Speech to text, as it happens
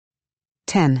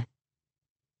10.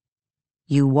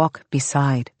 You walk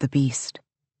beside the beast.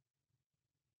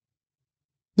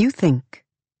 You think,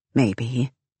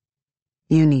 maybe,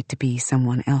 you need to be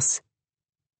someone else.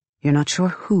 You're not sure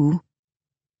who.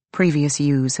 Previous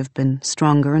yous have been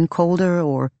stronger and colder,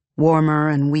 or warmer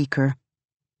and weaker.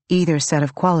 Either set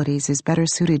of qualities is better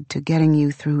suited to getting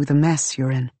you through the mess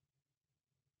you're in.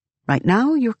 Right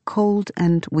now, you're cold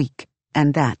and weak,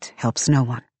 and that helps no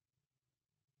one.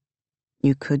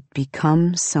 You could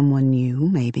become someone new,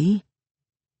 maybe.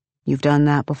 You've done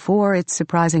that before. It's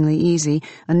surprisingly easy.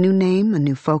 A new name, a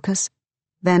new focus.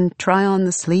 Then try on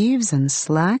the sleeves and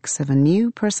slacks of a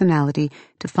new personality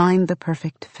to find the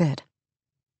perfect fit.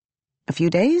 A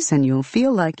few days and you'll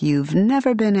feel like you've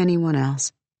never been anyone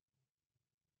else.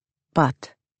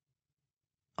 But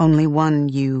only one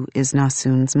you is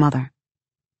Nasun's mother.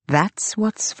 That's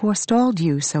what's forestalled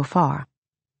you so far.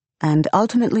 And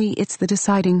ultimately, it's the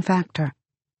deciding factor.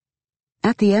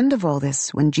 At the end of all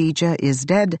this, when Jija is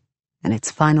dead, and it's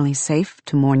finally safe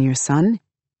to mourn your son,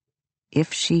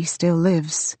 if she still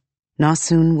lives,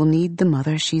 Nasun will need the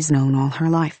mother she's known all her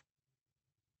life.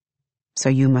 So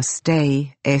you must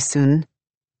stay, Esun,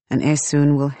 and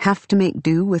Esun will have to make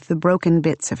do with the broken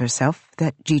bits of herself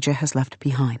that Jija has left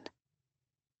behind.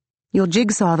 You'll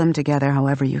jigsaw them together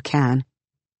however you can,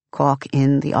 caulk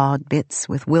in the odd bits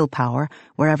with willpower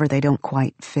wherever they don't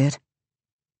quite fit.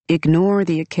 Ignore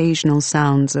the occasional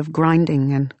sounds of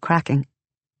grinding and cracking.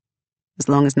 As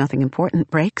long as nothing important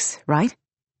breaks, right?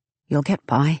 You'll get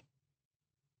by.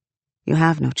 You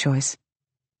have no choice.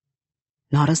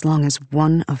 Not as long as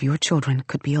one of your children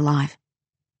could be alive.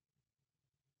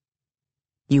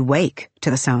 You wake to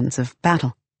the sounds of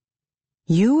battle.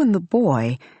 You and the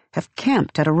boy have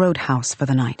camped at a roadhouse for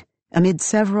the night, amid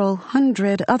several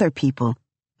hundred other people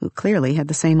who clearly had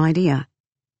the same idea.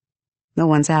 No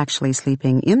one's actually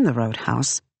sleeping in the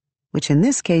roadhouse, which in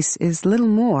this case is little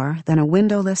more than a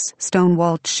windowless,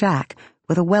 stone-walled shack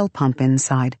with a well pump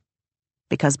inside,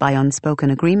 because by unspoken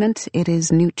agreement it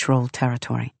is neutral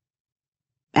territory.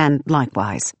 And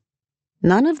likewise,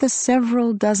 none of the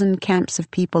several dozen camps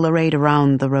of people arrayed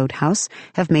around the roadhouse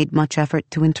have made much effort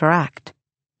to interact,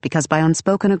 because by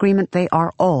unspoken agreement they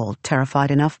are all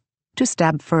terrified enough to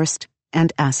stab first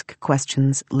and ask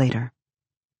questions later.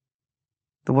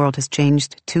 The world has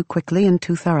changed too quickly and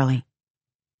too thoroughly.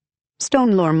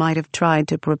 Stonelore might have tried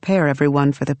to prepare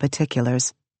everyone for the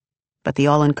particulars, but the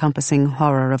all-encompassing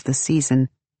horror of the season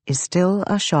is still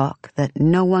a shock that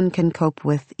no one can cope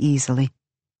with easily.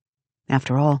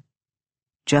 After all,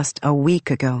 just a week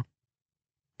ago,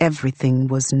 everything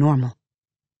was normal.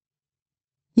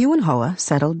 You and Hoa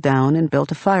settled down and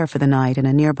built a fire for the night in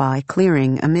a nearby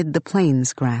clearing amid the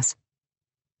plains grass.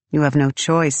 You have no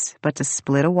choice but to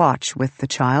split a watch with the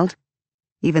child,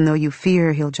 even though you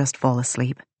fear he'll just fall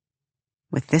asleep.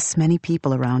 With this many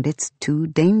people around, it's too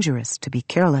dangerous to be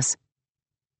careless.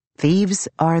 Thieves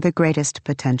are the greatest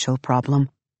potential problem,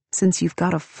 since you've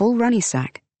got a full runny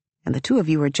sack, and the two of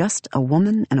you are just a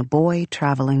woman and a boy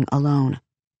traveling alone.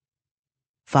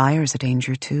 Fire's a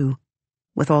danger, too,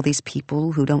 with all these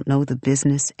people who don't know the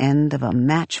business end of a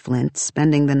match flint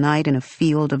spending the night in a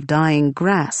field of dying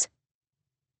grass.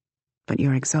 But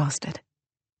you're exhausted.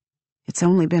 It's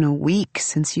only been a week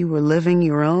since you were living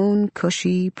your own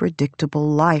cushy, predictable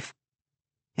life,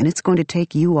 and it's going to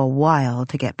take you a while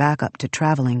to get back up to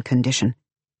traveling condition.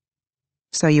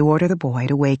 So you order the boy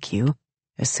to wake you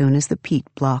as soon as the peat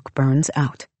block burns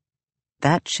out.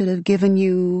 That should have given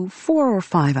you 4 or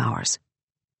 5 hours.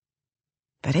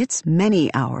 But it's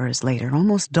many hours later,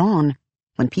 almost dawn,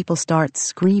 when people start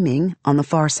screaming on the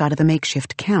far side of the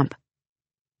makeshift camp.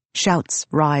 Shouts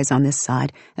rise on this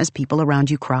side as people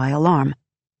around you cry alarm,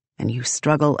 and you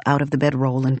struggle out of the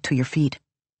bedroll and to your feet.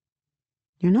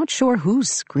 You're not sure who's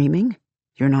screaming.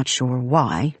 You're not sure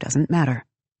why. Doesn't matter.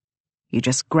 You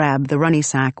just grab the runny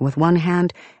sack with one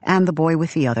hand and the boy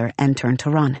with the other and turn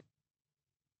to run.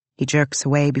 He jerks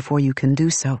away before you can do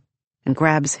so and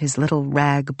grabs his little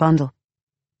rag bundle.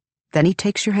 Then he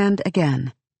takes your hand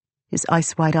again, his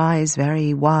ice-white eyes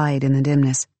very wide in the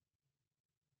dimness.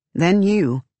 Then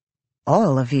you,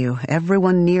 all of you,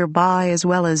 everyone nearby as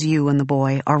well as you and the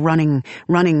boy, are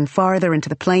running farther into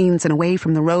the plains and away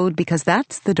from the road because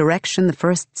that's the direction the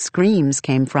first screams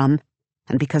came from,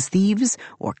 and because thieves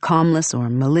or comless or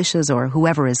militias or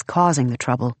whoever is causing the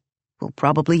trouble will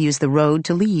probably use the road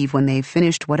to leave when they've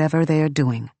finished whatever they are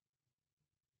doing.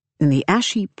 In the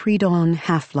ashy pre-dawn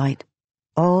half-light,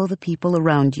 all the people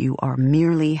around you are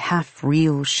merely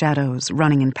half-real shadows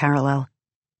running in parallel.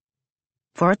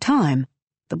 For a time,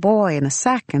 the boy and the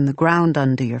sack and the ground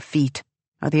under your feet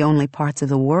are the only parts of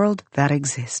the world that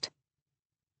exist.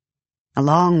 A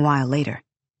long while later,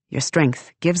 your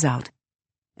strength gives out,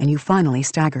 and you finally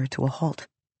stagger to a halt.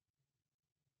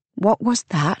 "What was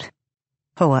that?"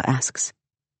 Hoa asks.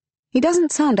 He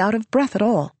doesn't sound out of breath at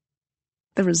all.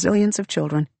 The resilience of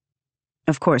children.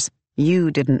 Of course,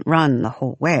 you didn't run the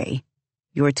whole way.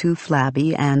 You're too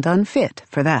flabby and unfit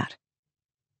for that.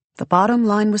 The bottom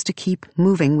line was to keep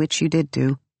moving, which you did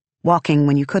do, walking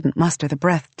when you couldn't muster the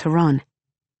breath to run.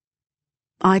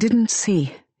 "I didn't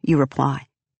see," you reply.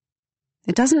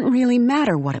 It doesn't really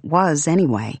matter what it was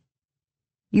anyway.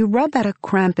 You rub at a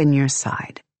cramp in your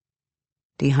side.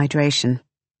 Dehydration.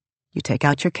 You take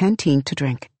out your canteen to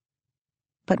drink.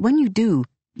 But when you do,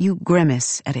 you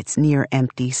grimace at its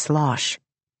near-empty slosh.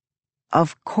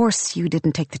 Of course you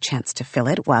didn't take the chance to fill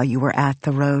it while you were at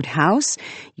the roadhouse.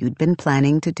 You'd been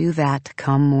planning to do that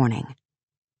come morning.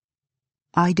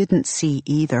 "I didn't see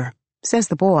either," says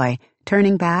the boy,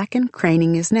 turning back and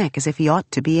craning his neck as if he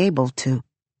ought to be able to.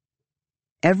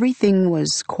 "Everything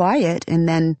was quiet, and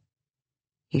then—"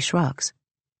 He shrugs.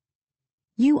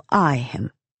 You eye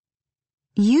him.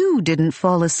 "You didn't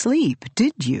fall asleep,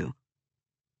 did you?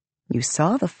 You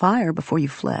saw the fire before you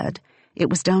fled. It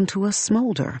was down to a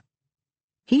smolder.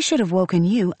 He should have woken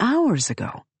you hours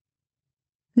ago."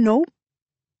 "Nope."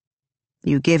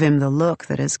 You give him the look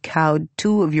that has cowed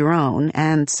 2 of your own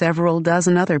and several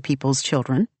dozen other people's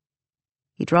children.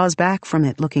 He draws back from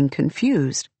it looking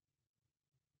confused.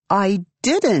 "I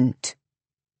didn't."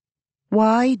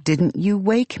 "Why didn't you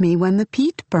wake me when the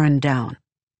peat burned down?"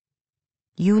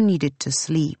 "You needed to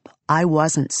sleep. I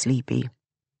wasn't sleepy."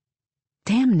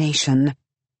 "Damnation.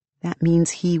 That means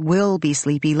he will be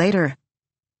sleepy later.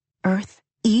 Earth,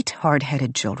 eat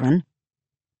hard-headed children."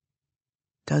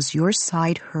 "Does your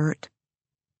side hurt?"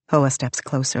 Hoa steps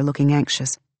closer, looking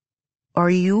anxious. "Are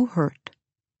you hurt?"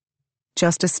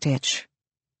 "Just a stitch.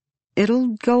 It'll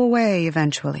go away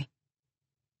eventually."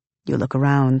 You look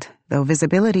around, though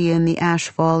visibility in the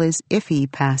ashfall is iffy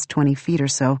past 20 feet or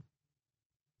so.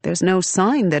 There's no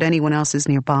sign that anyone else is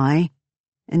nearby,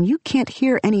 and you can't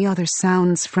hear any other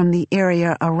sounds from the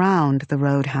area around the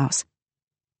roadhouse.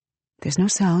 There's no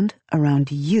sound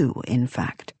around you, in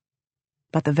fact,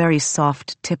 but the very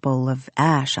soft tipple of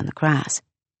ash on the grass.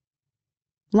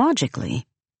 Logically,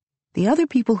 the other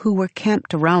people who were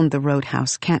camped around the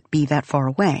roadhouse can't be that far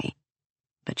away,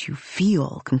 but you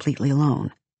feel completely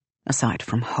alone, aside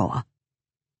from Hoa.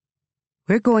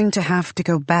 "We're going to have to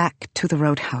go back to the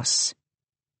roadhouse."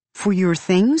 "For your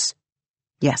things?"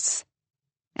 "Yes.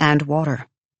 And water."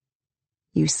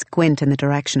 You squint in the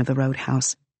direction of the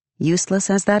roadhouse, useless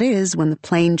as that is when the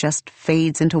plain just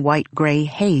fades into white-gray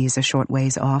haze a short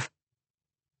ways off.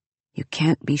 You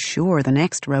can't be sure the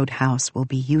next roadhouse will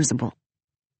be usable.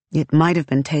 It might have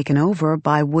been taken over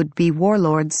by would-be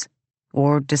warlords,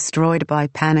 or destroyed by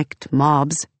panicked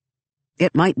mobs.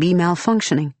 It might be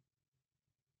malfunctioning.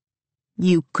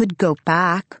 "You could go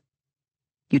back."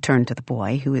 You turn to the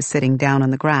boy, who is sitting down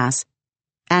on the grass,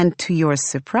 and to your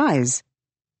surprise,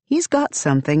 he's got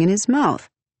something in his mouth.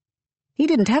 He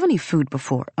didn't have any food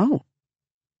before. Oh.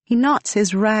 He knots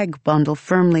his rag bundle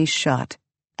firmly shut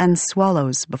and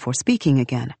swallows before speaking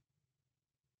again.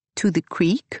 "To the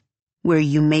creek, where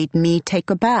you made me take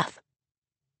a bath."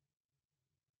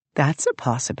 "That's a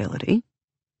possibility.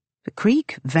 The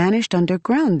creek vanished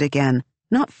underground again,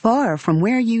 not far from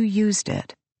where you used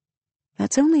it.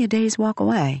 That's only a day's walk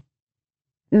away.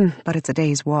 But it's a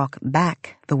day's walk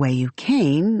back the way you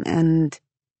came, and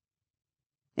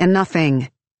nothing.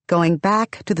 Going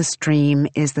back to the stream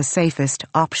is the safest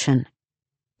option.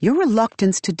 Your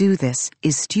reluctance to do this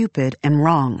is stupid and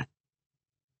wrong.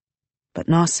 But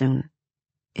Nosun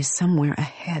is somewhere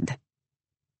ahead."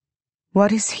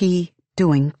 "What is he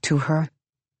doing to her?"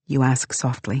 you ask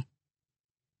softly.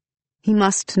 He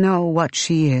must know what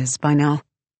she is by now.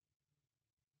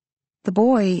 The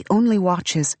boy only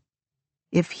watches.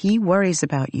 If he worries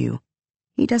about you,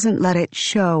 he doesn't let it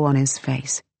show on his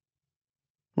face.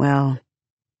 Well,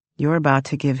 you're about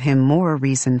to give him more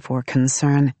reason for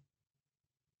concern.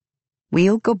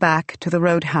 "We'll go back to the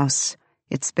roadhouse.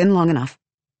 It's been long enough.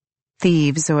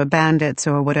 Thieves or bandits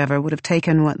or whatever would have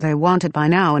taken what they wanted by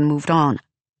now and moved on.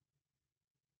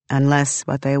 Unless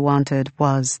what they wanted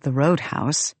was the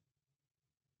roadhouse.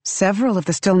 Several of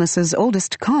the Stillness's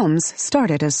oldest calms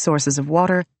started as sources of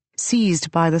water,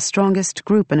 seized by the strongest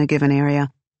group in a given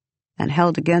area, and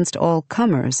held against all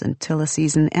comers until a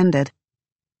season ended.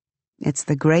 It's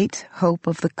the great hope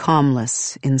of the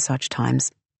calmless in such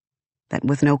times, that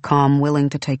with no calm willing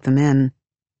to take them in,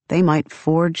 they might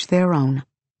forge their own.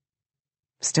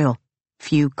 Still,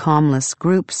 few calmless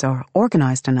groups are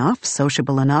organized enough,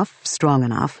 sociable enough, strong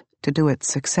enough to do it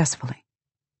successfully.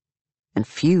 and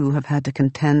few have had to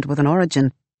contend with an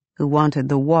Origin who wanted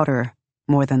the water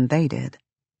more than they did.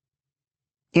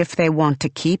 If they want to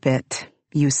keep it,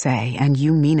 you say, and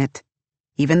you mean it,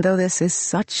 even though this is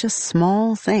such a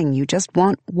small thing, you just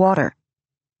want water.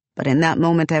 But in that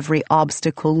moment every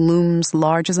obstacle looms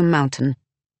large as a mountain,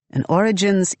 and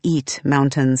Origins eat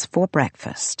mountains for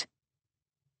breakfast.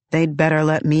 They'd better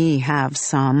let me have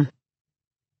some.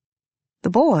 The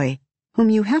boy, whom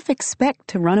you half expect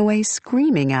to run away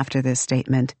screaming after this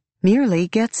statement, merely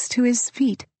gets to his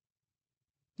feet.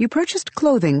 You purchased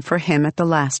clothing for him at the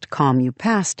last calm you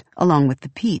passed, along with the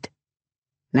peat.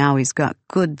 Now he's got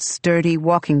good sturdy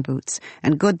walking boots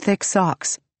and good thick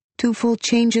socks, 2 full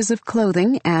changes of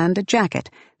clothing and a jacket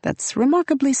that's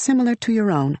remarkably similar to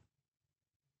your own.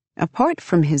 Apart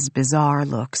from his bizarre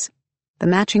looks, the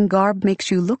matching garb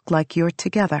makes you look like you're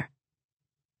together.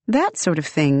 That sort of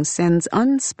thing sends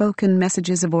unspoken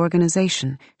messages of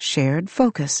organization, shared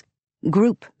focus,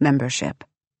 group membership.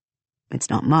 It's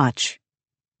not much,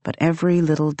 but every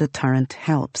little deterrent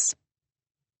helps.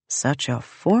 Such a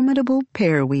formidable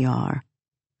pair we are,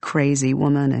 crazy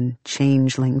woman and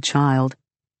changeling child.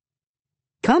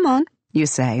 Come on, you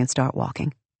say, and start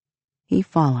walking. He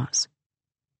follows.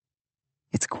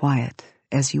 It's quiet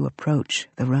as you approach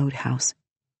the roadhouse.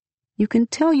 You can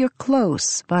tell you're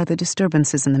close by the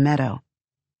disturbances in the meadow.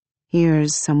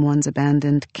 Here's someone's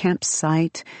abandoned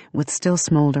campsite with still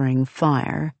smoldering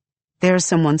fire. There's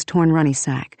someone's torn runny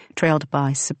sack, trailed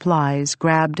by supplies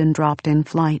grabbed and dropped in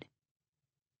flight.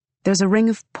 There's a ring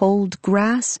of pulled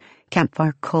grass,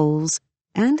 campfire coals,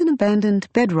 and an abandoned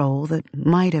bedroll that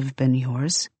might have been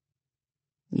yours.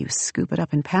 You scoop it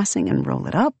up in passing and roll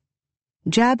it up,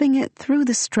 jabbing it through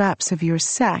the straps of your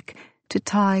sack to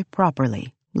tie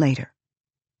properly later.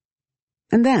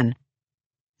 And then,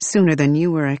 sooner than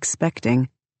you were expecting,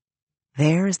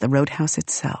 there is the roadhouse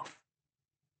itself.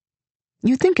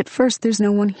 You think at first there's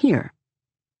no one here.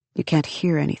 You can't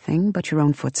hear anything but your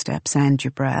own footsteps and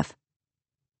your breath.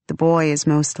 The boy is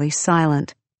mostly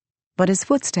silent, but his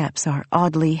footsteps are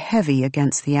oddly heavy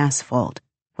against the asphalt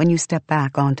when you step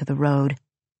back onto the road.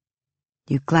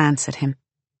 You glance at him,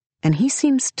 and he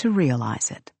seems to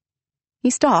realize it.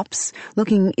 He stops,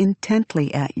 looking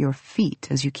intently at your feet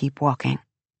as you keep walking,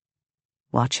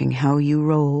 watching how you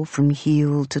roll from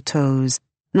heel to toes,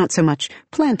 not so much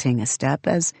planting a step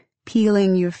as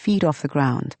peeling your feet off the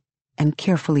ground and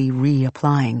carefully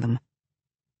reapplying them.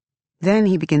 Then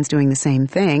he begins doing the same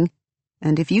thing,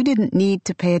 and if you didn't need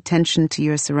to pay attention to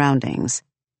your surroundings,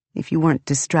 if you weren't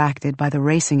distracted by the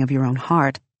racing of your own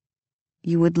heart,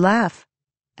 you would laugh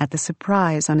at the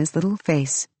surprise on his little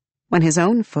face when his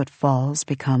own footfalls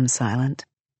become silent.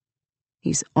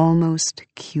 He's almost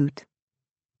cute.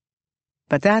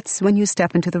 But that's when you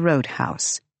step into the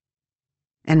roadhouse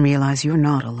and realize you're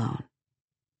not alone.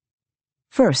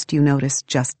 First, you notice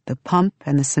just the pump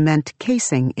and the cement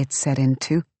casing it's set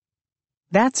into.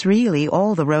 That's really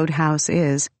all the roadhouse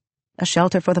is, a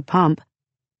shelter for the pump.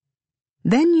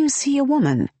 Then you see a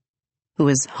woman who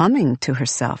is humming to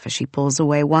herself as she pulls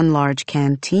away one large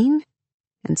canteen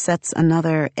and sets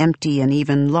another empty and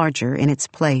even larger in its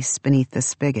place beneath the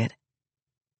spigot.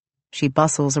 She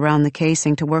bustles around the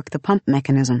casing to work the pump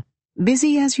mechanism,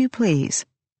 busy as you please,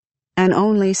 and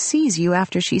only sees you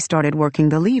after she started working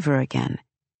the lever again.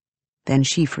 Then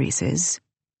she freezes,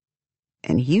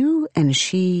 and you and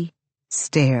she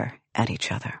stare at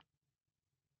each other.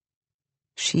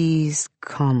 She's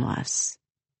calmless.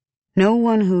 No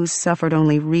one who's suffered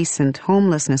only recent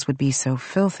homelessness would be so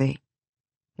filthy.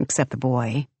 Except the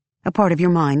boy. A part of your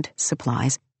mind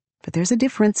supplies. But there's a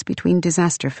difference between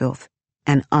disaster filth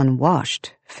and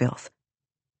unwashed filth.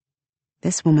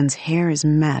 This woman's hair is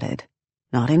matted,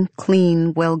 not in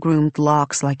clean, well-groomed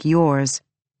locks like yours,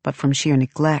 but from sheer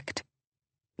neglect.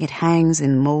 It hangs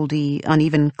in moldy,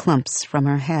 uneven clumps from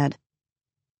her head.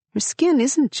 Her skin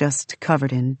isn't just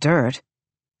covered in dirt.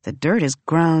 The dirt is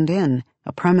ground in,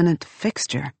 a permanent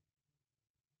fixture.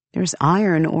 There's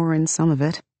iron ore in some of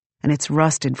it, and it's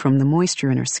rusted from the moisture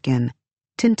in her skin,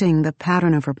 tinting the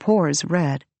pattern of her pores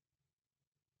red.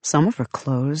 Some of her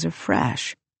clothes are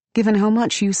fresh, given how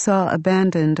much you saw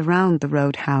abandoned around the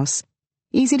roadhouse.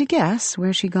 Easy to guess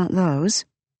where she got those.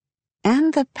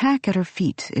 And the pack at her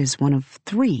feet is one of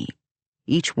 3,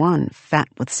 each one fat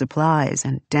with supplies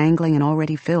and dangling an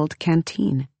already filled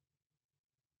canteen.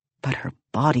 But her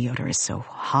body odor is so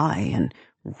high and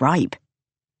ripe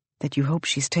that you hope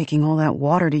she's taking all that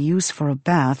water to use for a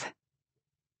bath.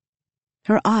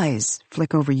 Her eyes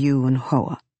flick over you and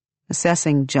Hoa,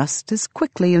 assessing just as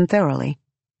quickly and thoroughly.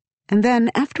 And then,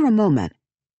 after a moment,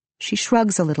 she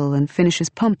shrugs a little and finishes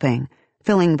pumping,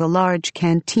 filling the large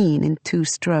canteen in 2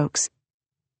 strokes.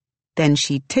 Then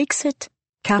she takes it,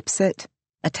 caps it,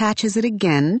 attaches it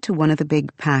again to one of the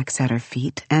big packs at her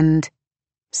feet, and,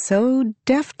 so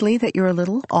deftly that you're a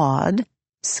little awed,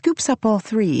 scoops up all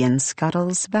three and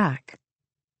scuttles back.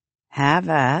 Have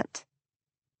at.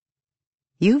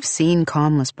 You've seen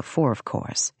Calmless before, of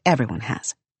course. Everyone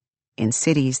has. In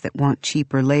cities that want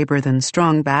cheaper labor than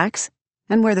strongbacks,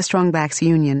 and where the strongbacks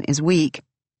union is weak,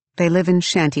 they live in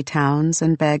shanty towns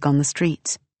and beg on the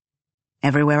streets.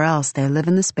 Everywhere else they live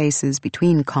in the spaces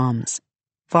between calms,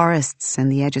 forests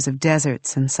and the edges of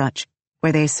deserts and such,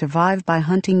 where they survive by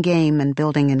hunting game and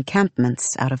building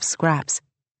encampments out of scraps.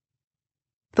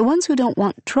 The ones who don't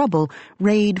want trouble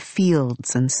raid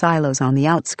fields and silos on the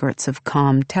outskirts of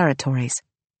calm territories.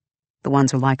 The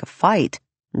ones who like a fight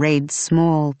raid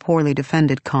small, poorly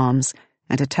defended calms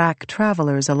and attack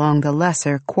travelers along the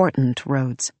lesser Quartant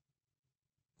roads.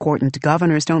 Quartant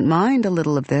governors don't mind a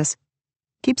little of this,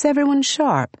 keeps everyone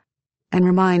sharp, and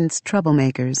reminds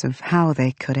troublemakers of how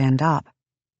they could end up.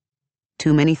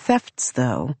 Too many thefts,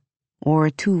 though, or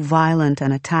too violent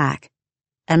an attack,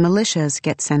 and militias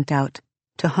get sent out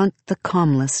to hunt the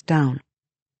Calmless down.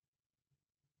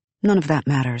 None of that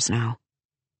matters now.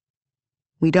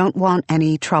 We don't want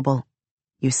any trouble,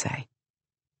 you say.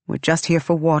 We're just here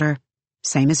for water,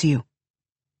 same as you.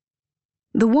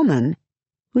 The woman,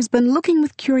 who's been looking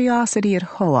with curiosity at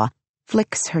Hoa,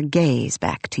 flicks her gaze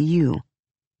back to you.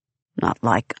 Not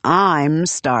like I'm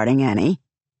starting any.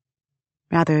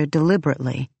 Rather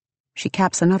deliberately, she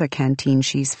caps another canteen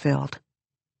she's filled.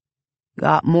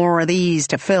 Got more of these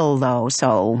to fill, though,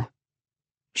 so...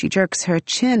 She jerks her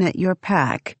chin at your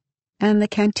pack, and the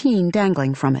canteen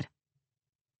dangling from it.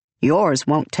 Yours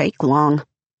won't take long.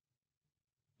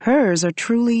 Hers are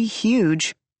truly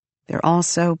huge. They're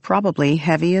also probably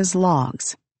heavy as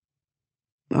logs.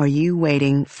 Are you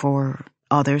waiting for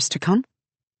others to come?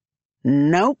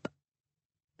 Nope.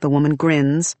 The woman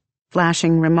grins,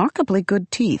 flashing remarkably good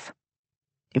teeth.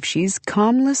 If she's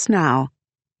calmless now,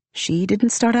 she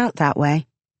didn't start out that way.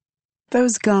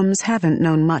 Those gums haven't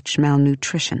known much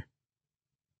malnutrition.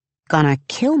 Gonna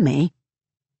kill me?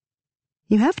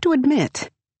 You have to admit,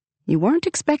 you weren't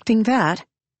expecting that.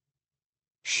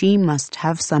 She must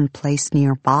have some place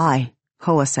nearby,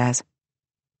 Hoa says.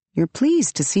 You're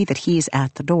pleased to see that he's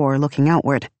at the door looking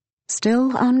outward,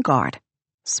 still on guard.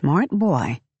 Smart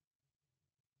boy.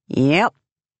 Yep,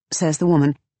 says the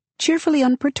woman, cheerfully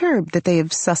unperturbed that they have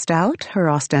sussed out her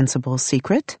ostensible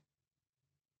secret.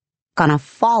 Gonna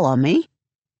follow me?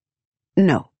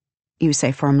 No, you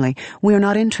say firmly. We're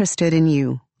not interested in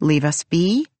you. Leave us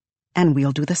be, and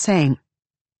we'll do the same.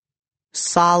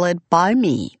 Solid by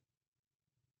me.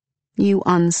 You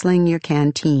unsling your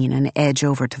canteen and edge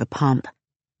over to the pump.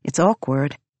 It's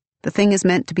awkward. The thing is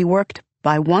meant to be worked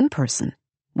by one person,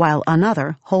 while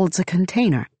another holds a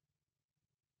container.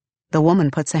 The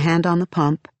woman puts a hand on the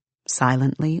pump,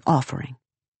 silently offering.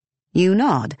 You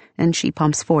nod, and she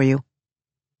pumps for you.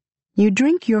 You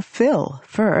drink your fill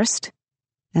first,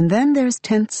 and then there's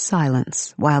tense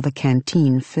silence while the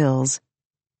canteen fills.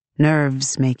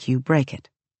 Nerves make you break it.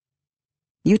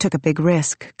 You took a big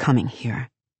risk coming here.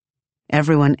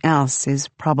 Everyone else is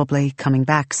probably coming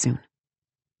back soon.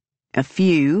 A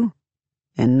few,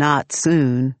 and not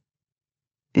soon.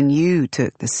 And you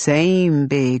took the same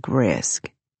big risk.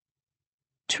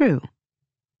 True.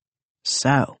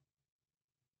 So.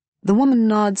 The woman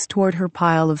nods toward her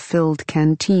pile of filled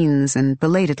canteens, and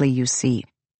belatedly you see.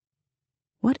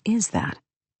 What is that?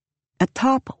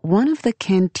 Atop one of the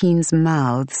canteen's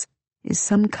mouths is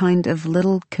some kind of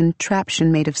little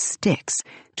contraption made of sticks,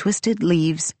 twisted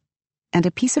leaves, and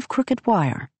a piece of crooked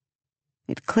wire.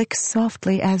 It clicks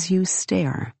softly as you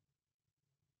stare.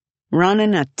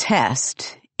 Running a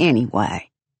test, anyway.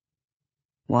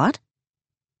 What?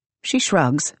 She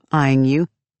shrugs, eyeing you,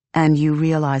 and you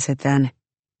realize it then.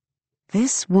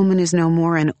 This woman is no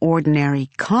more an ordinary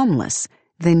calmless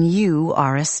than you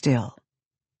are a still.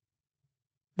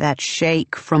 That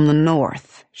shake from the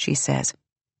north, she says.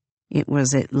 It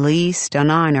was at least a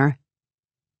niner.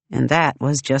 And that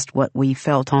was just what we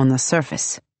felt on the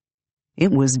surface.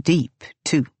 It was deep,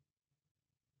 too.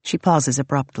 She pauses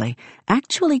abruptly,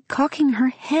 actually cocking her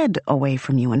head away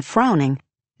from you and frowning,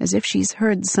 as if she's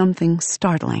heard something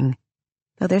startling,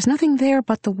 though there's nothing there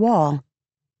but the wall.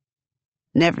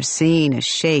 Never seen a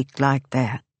shake like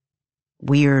that.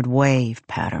 Weird wave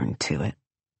pattern to it.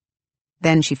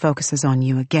 Then she focuses on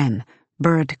you again,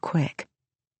 bird quick.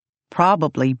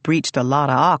 Probably breached a lot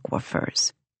of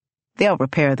aquifers. They'll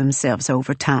repair themselves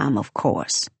over time, of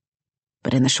course.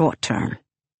 But in the short term,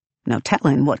 no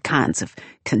telling what kinds of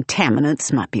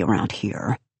contaminants might be around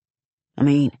here. I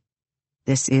mean,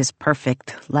 this is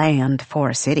perfect land for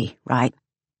a city, right?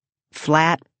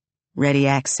 Flat, ready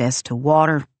access to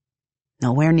water,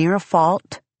 nowhere near a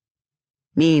fault.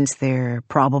 Means there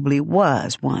probably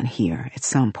was one here at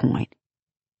some point.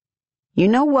 You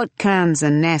know what kinds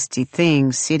of nasty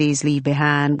things cities leave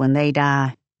behind when they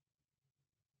die?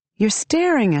 You're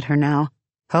staring at her now.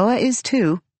 Hoa is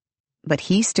too, but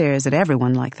he stares at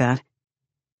everyone like that.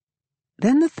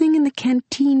 Then the thing in the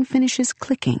canteen finishes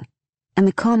clicking, and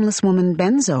the calmless woman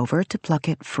bends over to pluck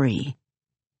it free.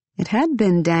 It had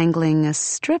been dangling a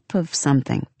strip of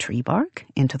something, tree bark,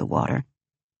 into the water.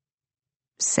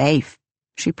 Safe,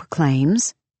 she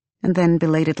proclaims, and then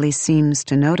belatedly seems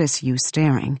to notice you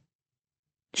staring.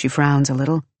 She frowns a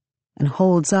little and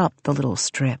holds up the little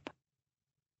strip.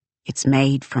 It's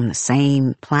made from the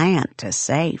same plant as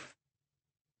safe.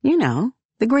 You know,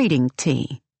 the greeting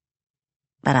tea.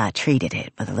 But I treated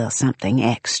it with a little something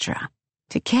extra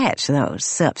to catch those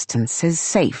substances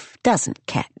safe doesn't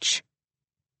catch.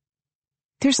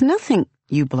 There's nothing,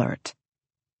 you blurt.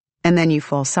 And then you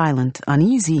fall silent,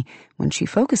 uneasy, when she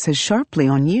focuses sharply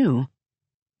on you.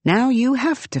 Now you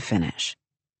have to finish.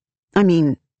 I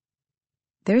mean,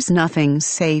 there's nothing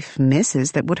safe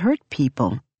misses that would hurt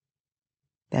people.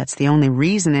 That's the only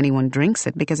reason anyone drinks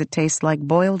it, because it tastes like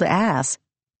boiled ass.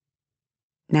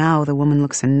 Now the woman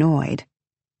looks annoyed.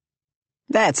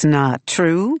 That's not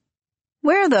true.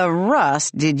 Where the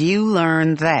rust did you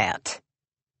learn that?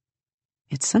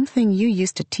 It's something you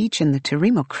used to teach in the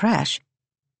Terimo creche.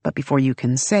 But before you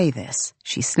can say this,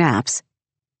 she snaps.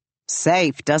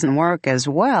 Safe doesn't work as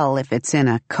well if it's in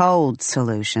a cold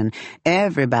solution.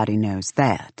 Everybody knows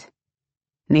that.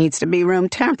 Needs to be room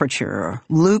temperature or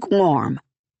lukewarm.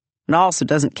 It also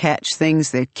doesn't catch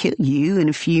things that kill you in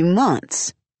a few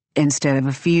months instead of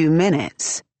a few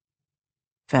minutes.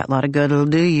 Fat lot of good it'll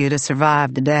do you to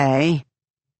survive today,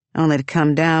 only to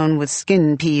come down with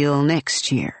skin peel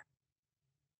next year.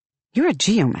 You're a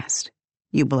geomast,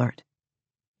 you blurt.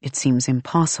 It seems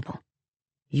impossible.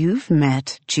 You've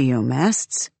met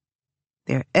geomasts.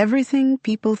 They're everything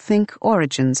people think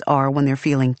origins are when they're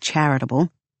feeling charitable.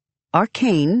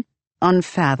 Arcane,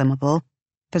 unfathomable,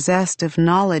 possessed of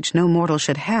knowledge no mortal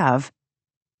should have.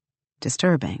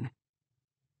 Disturbing.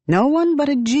 No one but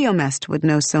a geomast would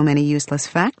know so many useless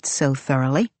facts so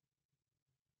thoroughly.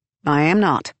 I am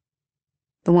not.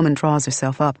 The woman draws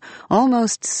herself up,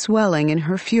 almost swelling in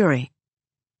her fury.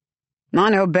 I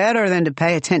know better than to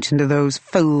pay attention to those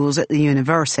fools at the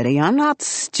university. I'm not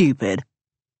stupid.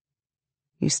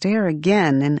 You stare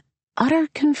again in utter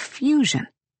confusion.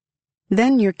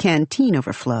 Then your canteen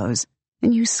overflows,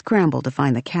 and you scramble to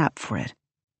find the cap for it.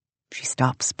 She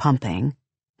stops pumping,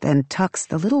 then tucks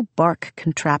the little bark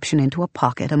contraption into a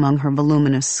pocket among her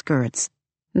voluminous skirts,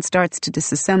 and starts to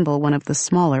disassemble one of the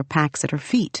smaller packs at her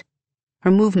feet,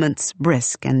 her movements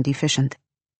brisk and efficient.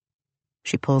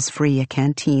 She pulls free a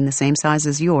canteen the same size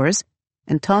as yours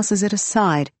and tosses it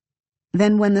aside.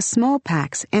 Then when the small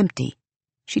pack's empty,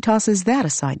 she tosses that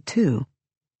aside too.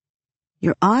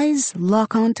 Your eyes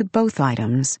lock onto both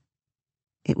items.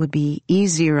 It would be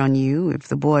easier on you if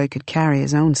the boy could carry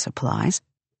his own supplies.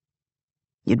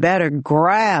 You'd better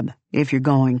grab if you're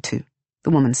going to,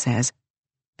 the woman says,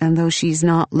 and though she's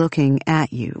not looking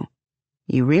at you,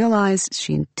 you realize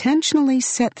she intentionally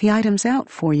set the items out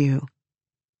for you.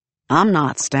 I'm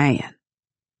not staying,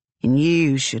 and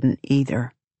you shouldn't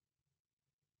either.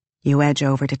 You edge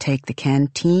over to take the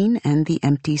canteen and the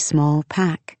empty small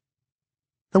pack.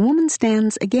 The woman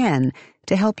stands again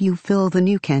to help you fill the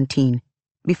new canteen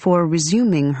before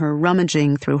resuming her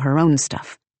rummaging through her own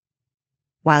stuff.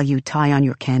 While you tie on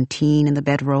your canteen and the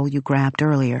bedroll you grabbed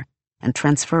earlier and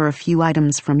transfer a few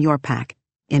items from your pack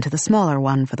into the smaller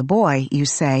one for the boy, you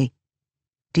say,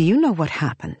 "Do you know what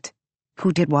happened?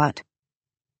 Who did what?"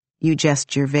 You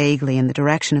gesture vaguely in the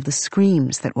direction of the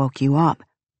screams that woke you up.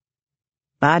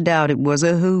 I doubt it was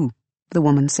a who, the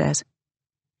woman says.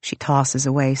 She tosses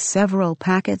away several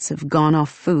packets of gone-off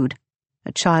food,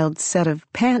 a child's set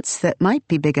of pants that might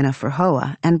be big enough for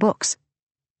Hoa, and books.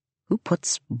 Who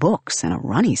puts books in a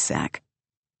runny sack?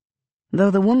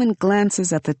 Though the woman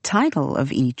glances at the title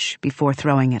of each before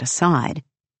throwing it aside.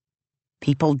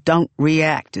 People don't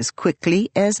react as quickly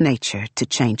as nature to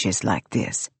changes like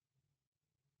this.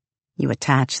 You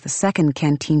attach the second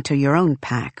canteen to your own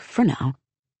pack, for now,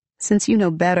 since you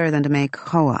know better than to make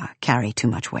Hoa carry too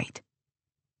much weight.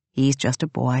 He's just a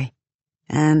boy,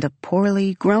 and a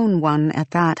poorly grown one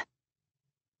at that.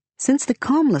 Since the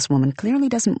calmless woman clearly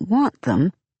doesn't want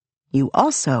them, you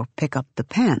also pick up the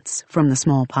pants from the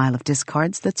small pile of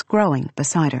discards that's growing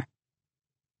beside her.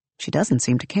 She doesn't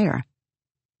seem to care.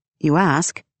 You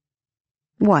ask,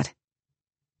 "What?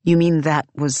 You mean that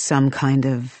was some kind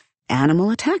of animal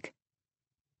attack?"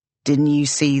 Didn't you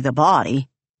see the body?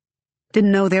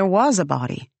 Didn't know there was a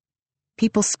body.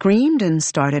 People screamed and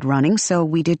started running, so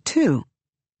we did too.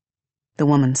 The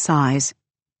woman sighs.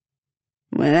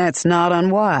 Well, that's not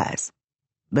unwise,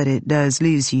 but it does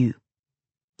lose you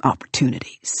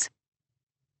opportunities.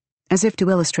 As if to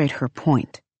illustrate her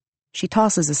point, she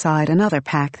tosses aside another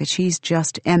pack that she's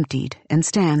just emptied and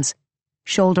stands,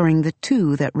 shouldering the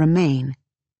two that remain.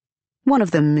 One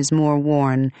of them is more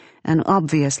worn and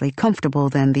obviously comfortable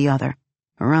than the other,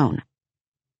 her own.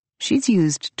 She's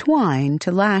used twine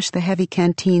to lash the heavy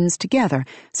canteens together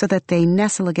so that they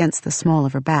nestle against the small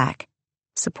of her back,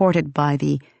 supported by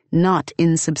the not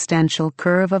insubstantial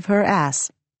curve of her ass,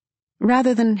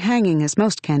 rather than hanging as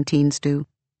most canteens do.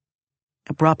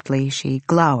 Abruptly, she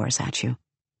glowers at you.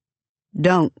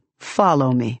 Don't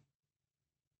follow me.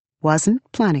 Wasn't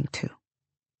planning to.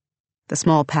 The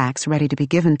small pack's ready to be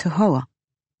given to Hoa.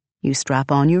 You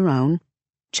strap on your own,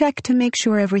 check to make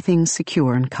sure everything's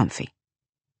secure and comfy.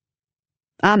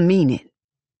 I mean it.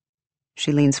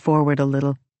 She leans forward a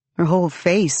little, her whole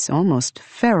face almost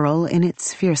feral in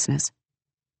its fierceness.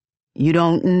 You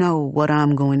don't know what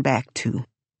I'm going back to.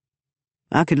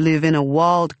 I could live in a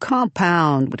walled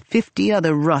compound with 50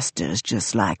 other rusters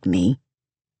just like me.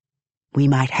 We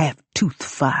might have tooth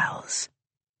files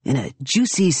and a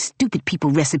juicy stupid people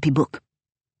recipe book.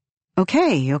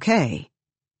 Okay.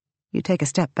 You take a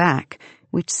step back,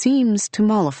 which seems to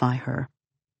mollify her.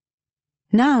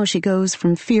 Now she goes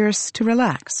from fierce to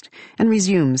relaxed and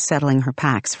resumes settling her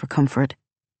packs for comfort.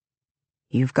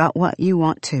 You've got what you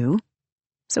want to,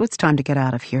 so it's time to get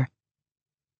out of here.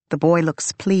 The boy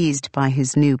looks pleased by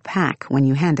his new pack when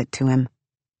you hand it to him.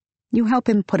 You help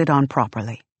him put it on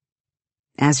properly.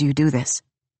 As you do this,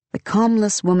 the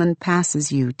calmless woman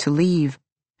passes you to leave,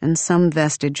 and some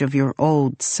vestige of your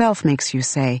old self makes you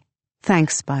say,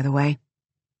 "Thanks, by the way."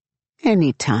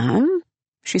 "Anytime,"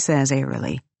 she says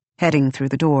airily, heading through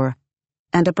the door,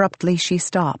 and abruptly she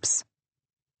stops.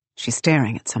 She's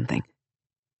staring at something.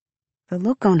 The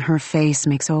look on her face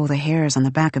makes all the hairs on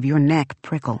the back of your neck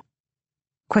prickle.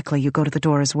 Quickly you go to the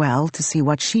door as well to see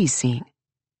what she's seeing.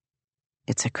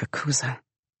 It's a Kirkuza,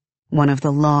 one of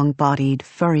the long-bodied,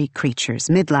 furry creatures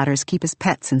midladders keep as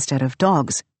pets instead of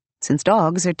dogs, since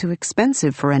dogs are too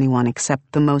expensive for anyone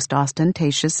except the most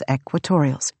ostentatious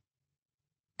equatorials.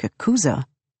 Kirkuza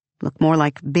look more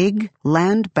like big,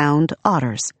 land-bound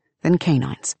otters than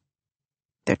canines.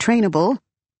 They're trainable,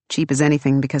 cheap as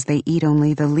anything because they eat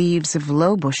only the leaves of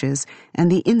low bushes and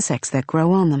the insects that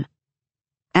grow on them.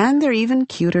 And they're even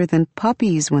cuter than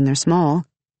puppies when they're small.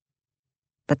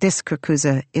 But this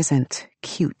Kirkuza isn't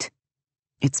cute.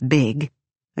 It's big,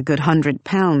 a good 100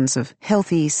 pounds of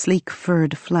healthy,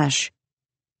 sleek-furred flesh.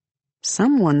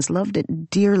 Someone's loved it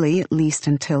dearly, at least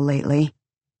until lately.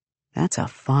 That's a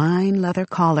fine leather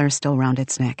collar still round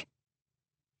its neck.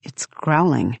 It's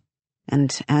growling,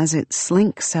 and as it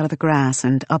slinks out of the grass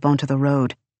and up onto the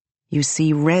road, you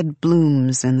see red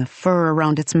blooms in the fur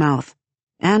around its mouth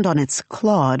and on its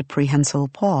clawed prehensile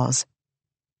paws.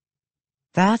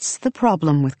 That's the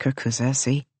problem with Kirkuza,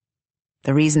 see?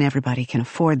 The reason everybody can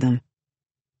afford them.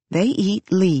 They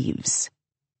eat leaves,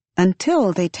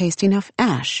 until they taste enough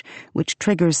ash, which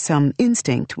triggers some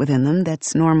instinct within them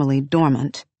that's normally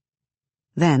dormant.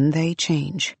 Then they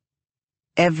change.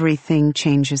 Everything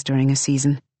changes during a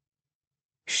season.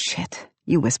 Shit,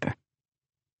 you whisper.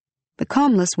 The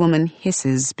calmless woman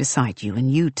hisses beside you,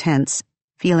 and you tense,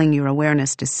 feeling your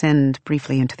awareness descend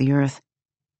briefly into the earth.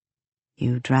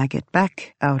 You drag it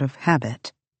back out of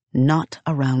habit, not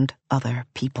around other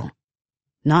people.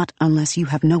 Not unless you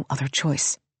have no other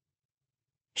choice.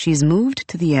 She's moved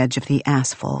to the edge of the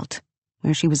asphalt,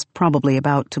 where she was probably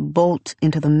about to bolt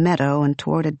into the meadow and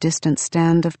toward a distant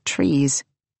stand of trees.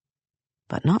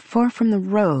 But not far from the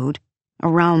road,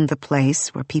 around the place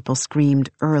where people screamed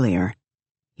earlier,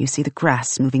 you see the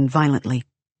grass moving violently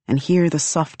and hear the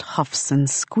soft huffs and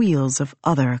squeals of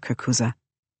other Kirkuza.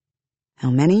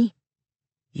 How many?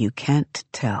 You can't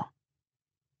tell.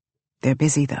 They're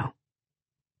busy, though.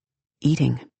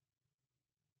 Eating.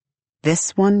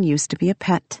 This one used to be a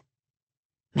pet.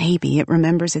 Maybe it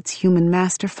remembers its human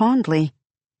master fondly.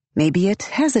 Maybe it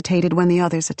hesitated when the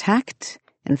others attacked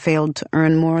and failed to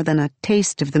earn more than a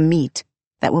taste of the meat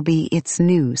that will be its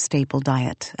new staple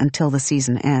diet until the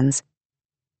season ends.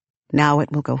 Now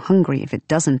it will go hungry if it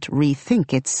doesn't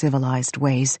rethink its civilized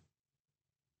ways.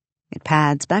 It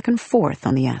pads back and forth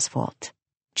on the asphalt,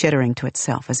 chittering to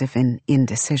itself as if in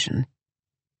indecision.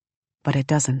 But it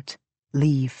doesn't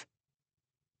leave.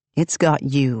 It's got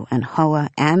you and Hoa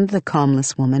and the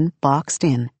calmless woman boxed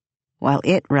in, while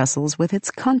it wrestles with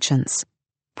its conscience.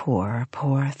 Poor,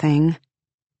 poor thing.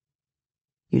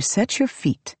 You set your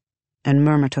feet and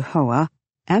murmur to Hoa,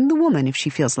 and the woman if she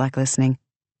feels like listening,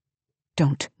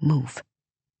 "Don't move."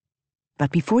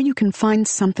 But before you can find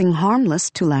something harmless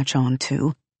to latch on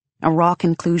to, a rock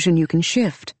inclusion you can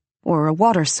shift, or a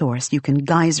water source you can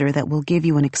geyser that will give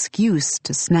you an excuse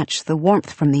to snatch the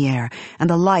warmth from the air and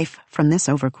the life from this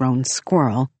overgrown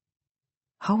squirrel,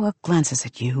 Hoa glances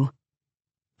at you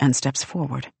and steps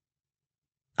forward.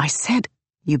 "I said,"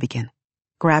 you begin,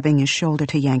 grabbing his shoulder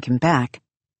to yank him back.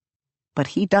 But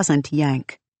he doesn't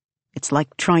yank. It's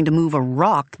like trying to move a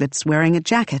rock that's wearing a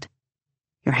jacket.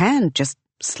 Your hand just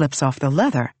slips off the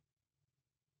leather.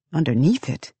 Underneath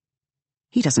it,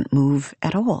 he doesn't move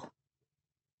at all.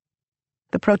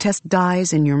 The protest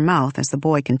dies in your mouth as the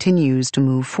boy continues to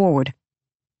move forward.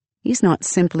 He's not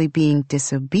simply being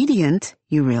disobedient,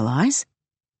 you realize.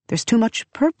 There's too much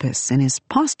purpose in his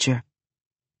posture.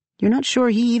 You're not sure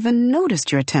he even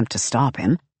noticed your attempt to stop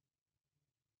him.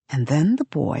 And then the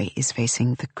boy is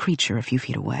facing the creature a few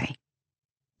feet away.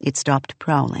 It stopped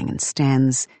prowling and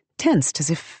stands tensed as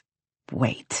if...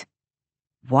 Wait.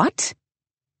 What?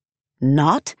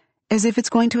 Not as if it's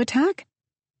going to attack?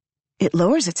 It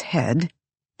lowers its head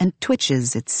and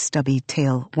twitches its stubby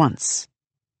tail once,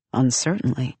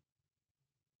 uncertainly,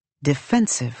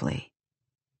 defensively.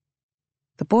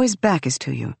 The boy's back is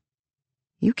to you.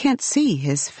 You can't see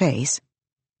his face,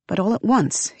 but all at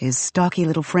once his stocky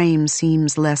little frame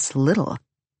seems less little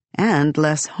and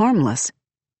less harmless.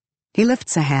 He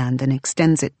lifts a hand and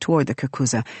extends it toward the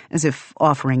Kakuza, as if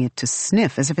offering it to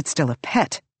sniff, as if it's still a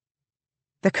pet.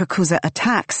 The Kakuza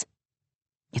attacks.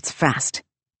 It's fast.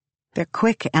 They're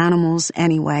quick animals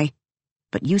anyway,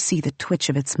 but you see the twitch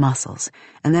of its muscles,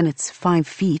 and then it's 5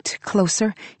 feet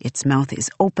closer, its mouth is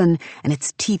open, and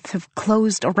its teeth have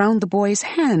closed around the boy's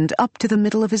hand up to the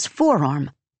middle of his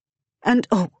forearm. And,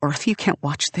 oh, Earth, you can't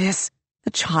watch this.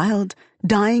 A child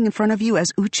dying in front of you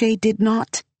as Uche did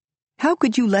not. How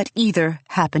could you let either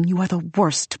happen? You are the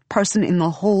worst person in the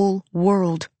whole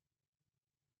world.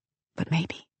 But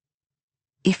maybe,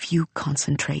 if you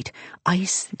concentrate,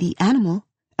 ice the animal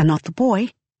and not the boy.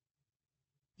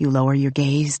 You lower your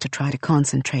gaze to try to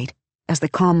concentrate as the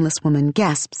calmless woman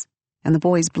gasps and the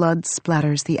boy's blood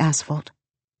splatters the asphalt.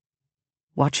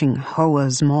 Watching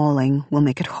Hoa's mauling will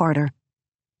make it harder.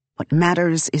 What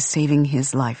matters is saving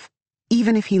his life,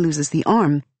 even if he loses the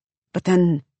arm. But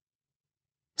then...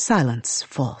 silence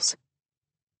falls.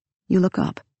 You look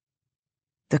up.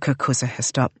 The Kakuza has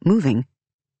stopped moving.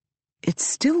 It's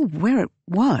still where it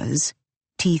was,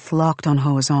 teeth locked on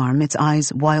Hoa's arm, its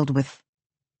eyes wild with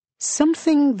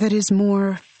something that is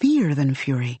more fear than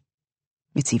fury.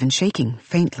 It's even shaking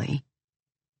faintly.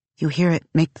 You hear it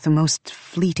make the most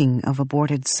fleeting of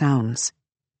aborted sounds,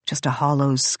 just a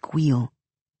hollow squeal.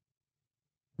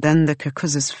 Then the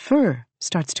Kakuza's fur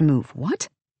starts to move. What?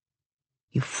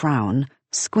 You frown,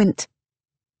 squint,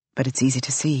 but it's easy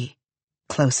to see,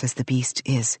 close as the beast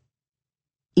is.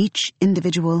 Each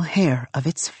individual hair of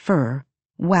its fur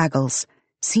waggles,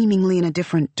 seemingly in a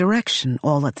different direction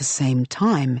all at the same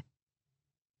time.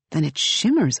 Then it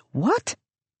shimmers. What?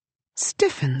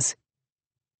 Stiffens.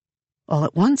 All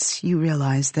at once you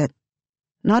realize that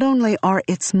not only are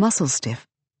its muscles stiff,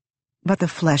 but the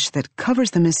flesh that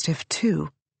covers them is stiff too.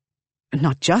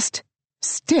 Not just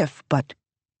stiff, but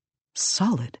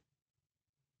solid.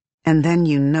 And then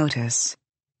you notice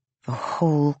the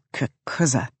whole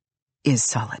Kakuza is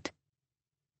solid.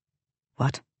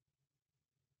 What?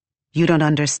 You don't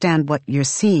understand what you're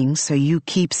seeing, so you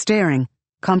keep staring,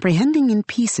 comprehending in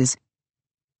pieces.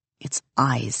 Its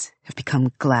eyes have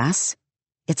become glass,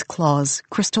 its claws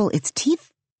crystal, its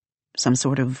teeth some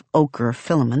sort of ochre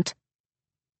filament.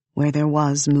 Where there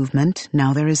was movement,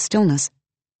 now there is stillness.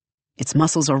 Its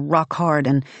muscles are rock hard,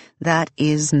 and that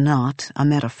is not a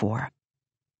metaphor.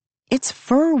 Its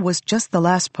fur was just the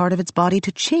last part of its body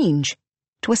to change,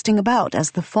 twisting about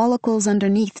as the follicles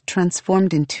underneath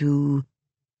transformed into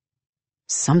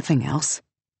something else.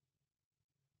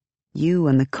 You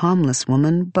and the calmless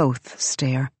woman both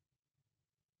stare.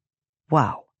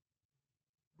 Wow.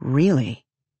 Really?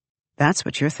 That's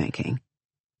what you're thinking.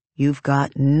 You've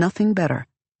got nothing better.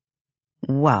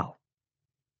 Wow.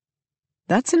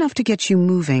 That's enough to get you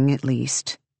moving, at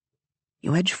least.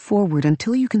 You edge forward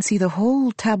until you can see the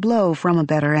whole tableau from a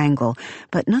better angle,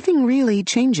 but nothing really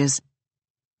changes.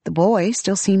 The boy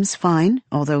still seems fine,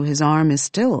 although his arm is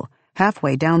still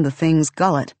halfway down the thing's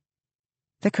gullet.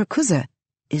 The Kakuza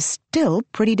is still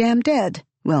pretty damn dead.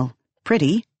 Well,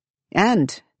 pretty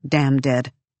and damn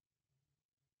dead.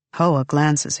 Hoa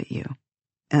glances at you,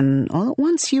 and all at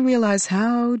once you realize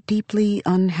how deeply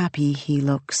unhappy he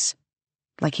looks,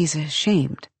 like he's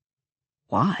ashamed.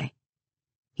 Why?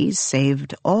 He's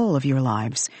saved all of your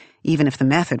lives, even if the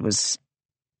method was...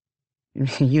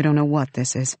 You don't know what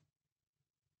this is.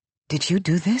 Did you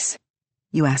do this?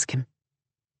 You ask him.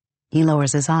 He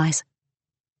lowers his eyes.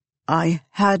 I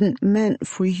hadn't meant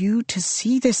for you to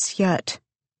see this yet.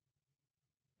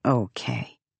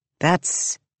 Okay,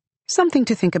 that's something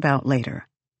to think about later.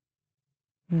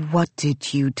 What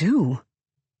did you do?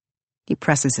 He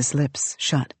presses his lips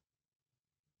shut.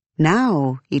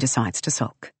 Now he decides to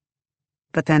sulk.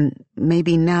 But then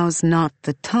maybe now's not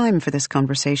the time for this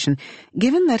conversation,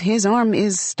 given that his arm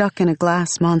is stuck in a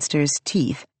glass monster's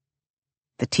teeth.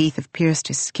 The teeth have pierced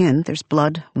his skin, there's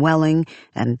blood welling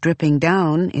and dripping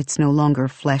down its no longer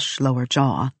flesh lower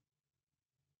jaw.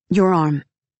 Your arm.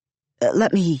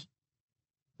 Let me...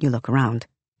 You look around.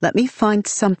 Let me find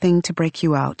something to break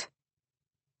you out.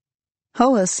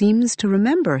 Hoa seems to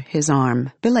remember his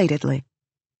arm, belatedly.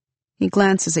 He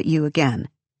glances at you again,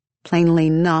 plainly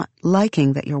not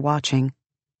liking that you're watching,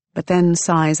 but then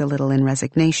sighs a little in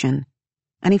resignation,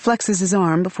 and he flexes his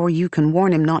arm before you can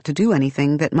warn him not to do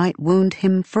anything that might wound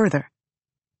him further.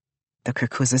 The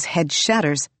Kirkuza's head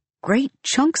shatters. Great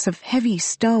chunks of heavy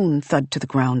stone thud to the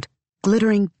ground,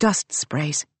 glittering dust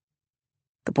sprays.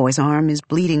 The boy's arm is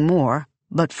bleeding more,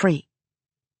 but free.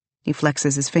 He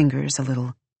flexes his fingers a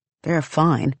little. They're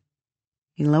fine.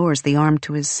 He lowers the arm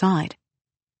to his side.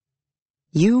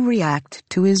 You react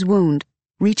to his wound,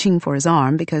 reaching for his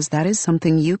arm because that is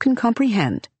something you can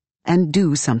comprehend and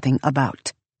do something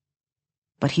about.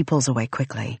 But he pulls away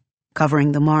quickly,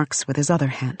 covering the marks with his other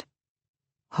hand.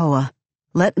 Hoa,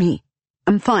 let me.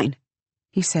 I'm fine,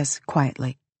 he says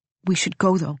quietly. We should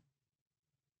go, though.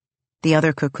 The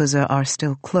other Kirkuza are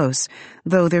still close,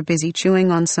 though they're busy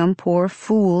chewing on some poor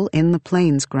fool in the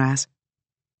plains grass.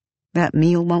 That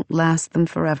meal won't last them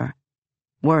forever.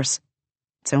 Worse,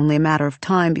 it's only a matter of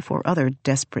time before other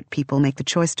desperate people make the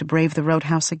choice to brave the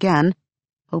roadhouse again,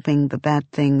 hoping the bad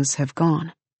things have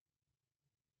gone.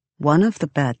 One of the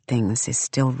bad things is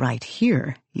still right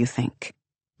here, you think,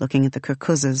 looking at the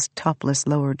Kirkuza's topless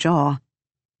lower jaw.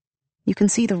 You can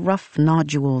see the rough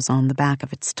nodules on the back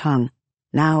of its tongue,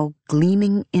 now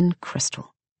gleaming in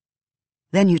crystal.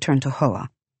 Then you turn to Hoa,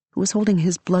 who is holding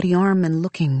his bloody arm and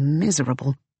looking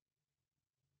miserable.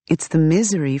 It's the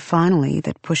misery, finally,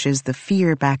 that pushes the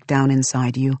fear back down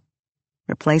inside you,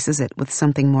 replaces it with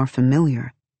something more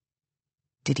familiar.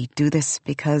 Did he do this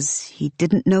because he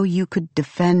didn't know you could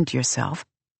defend yourself?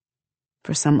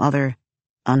 For some other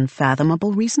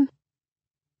unfathomable reason?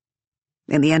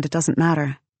 In the end, it doesn't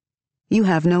matter. You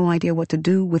have no idea what to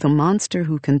do with a monster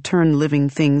who can turn living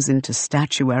things into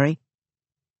statuary.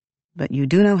 But you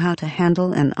do know how to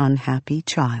handle an unhappy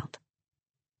child.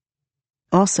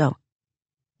 Also,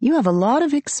 you have a lot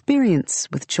of experience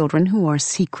with children who are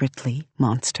secretly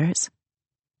monsters.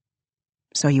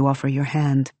 So you offer your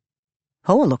hand.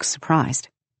 Hoa looks surprised.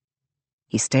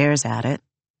 He stares at it,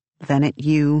 then at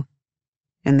you,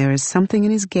 and there is something in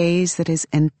his gaze that is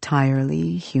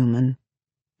entirely human,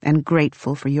 and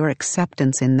grateful for your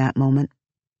acceptance in that moment.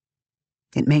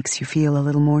 It makes you feel a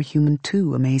little more human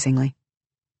too, amazingly.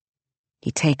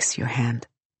 He takes your hand.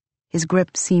 His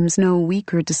grip seems no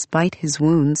weaker despite his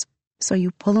wounds, so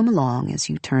you pull him along as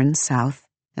you turn south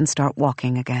and start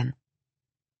walking again.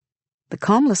 The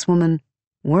calmless woman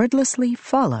wordlessly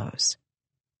follows.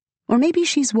 Or maybe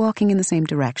she's walking in the same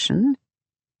direction,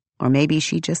 or maybe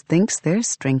she just thinks there's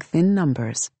strength in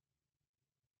numbers.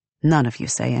 None of you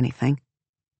say anything,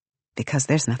 because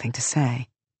there's nothing to say.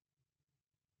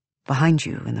 Behind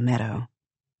you in the meadow,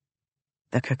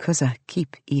 the Kirkuza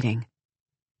keep eating.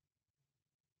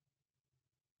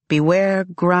 Beware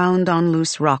ground on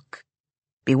loose rock.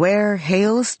 Beware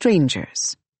hail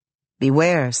strangers.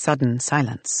 Beware sudden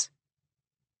silence.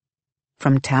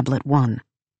 From Tablet 1,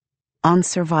 On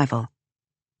Survival,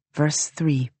 Verse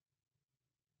 3.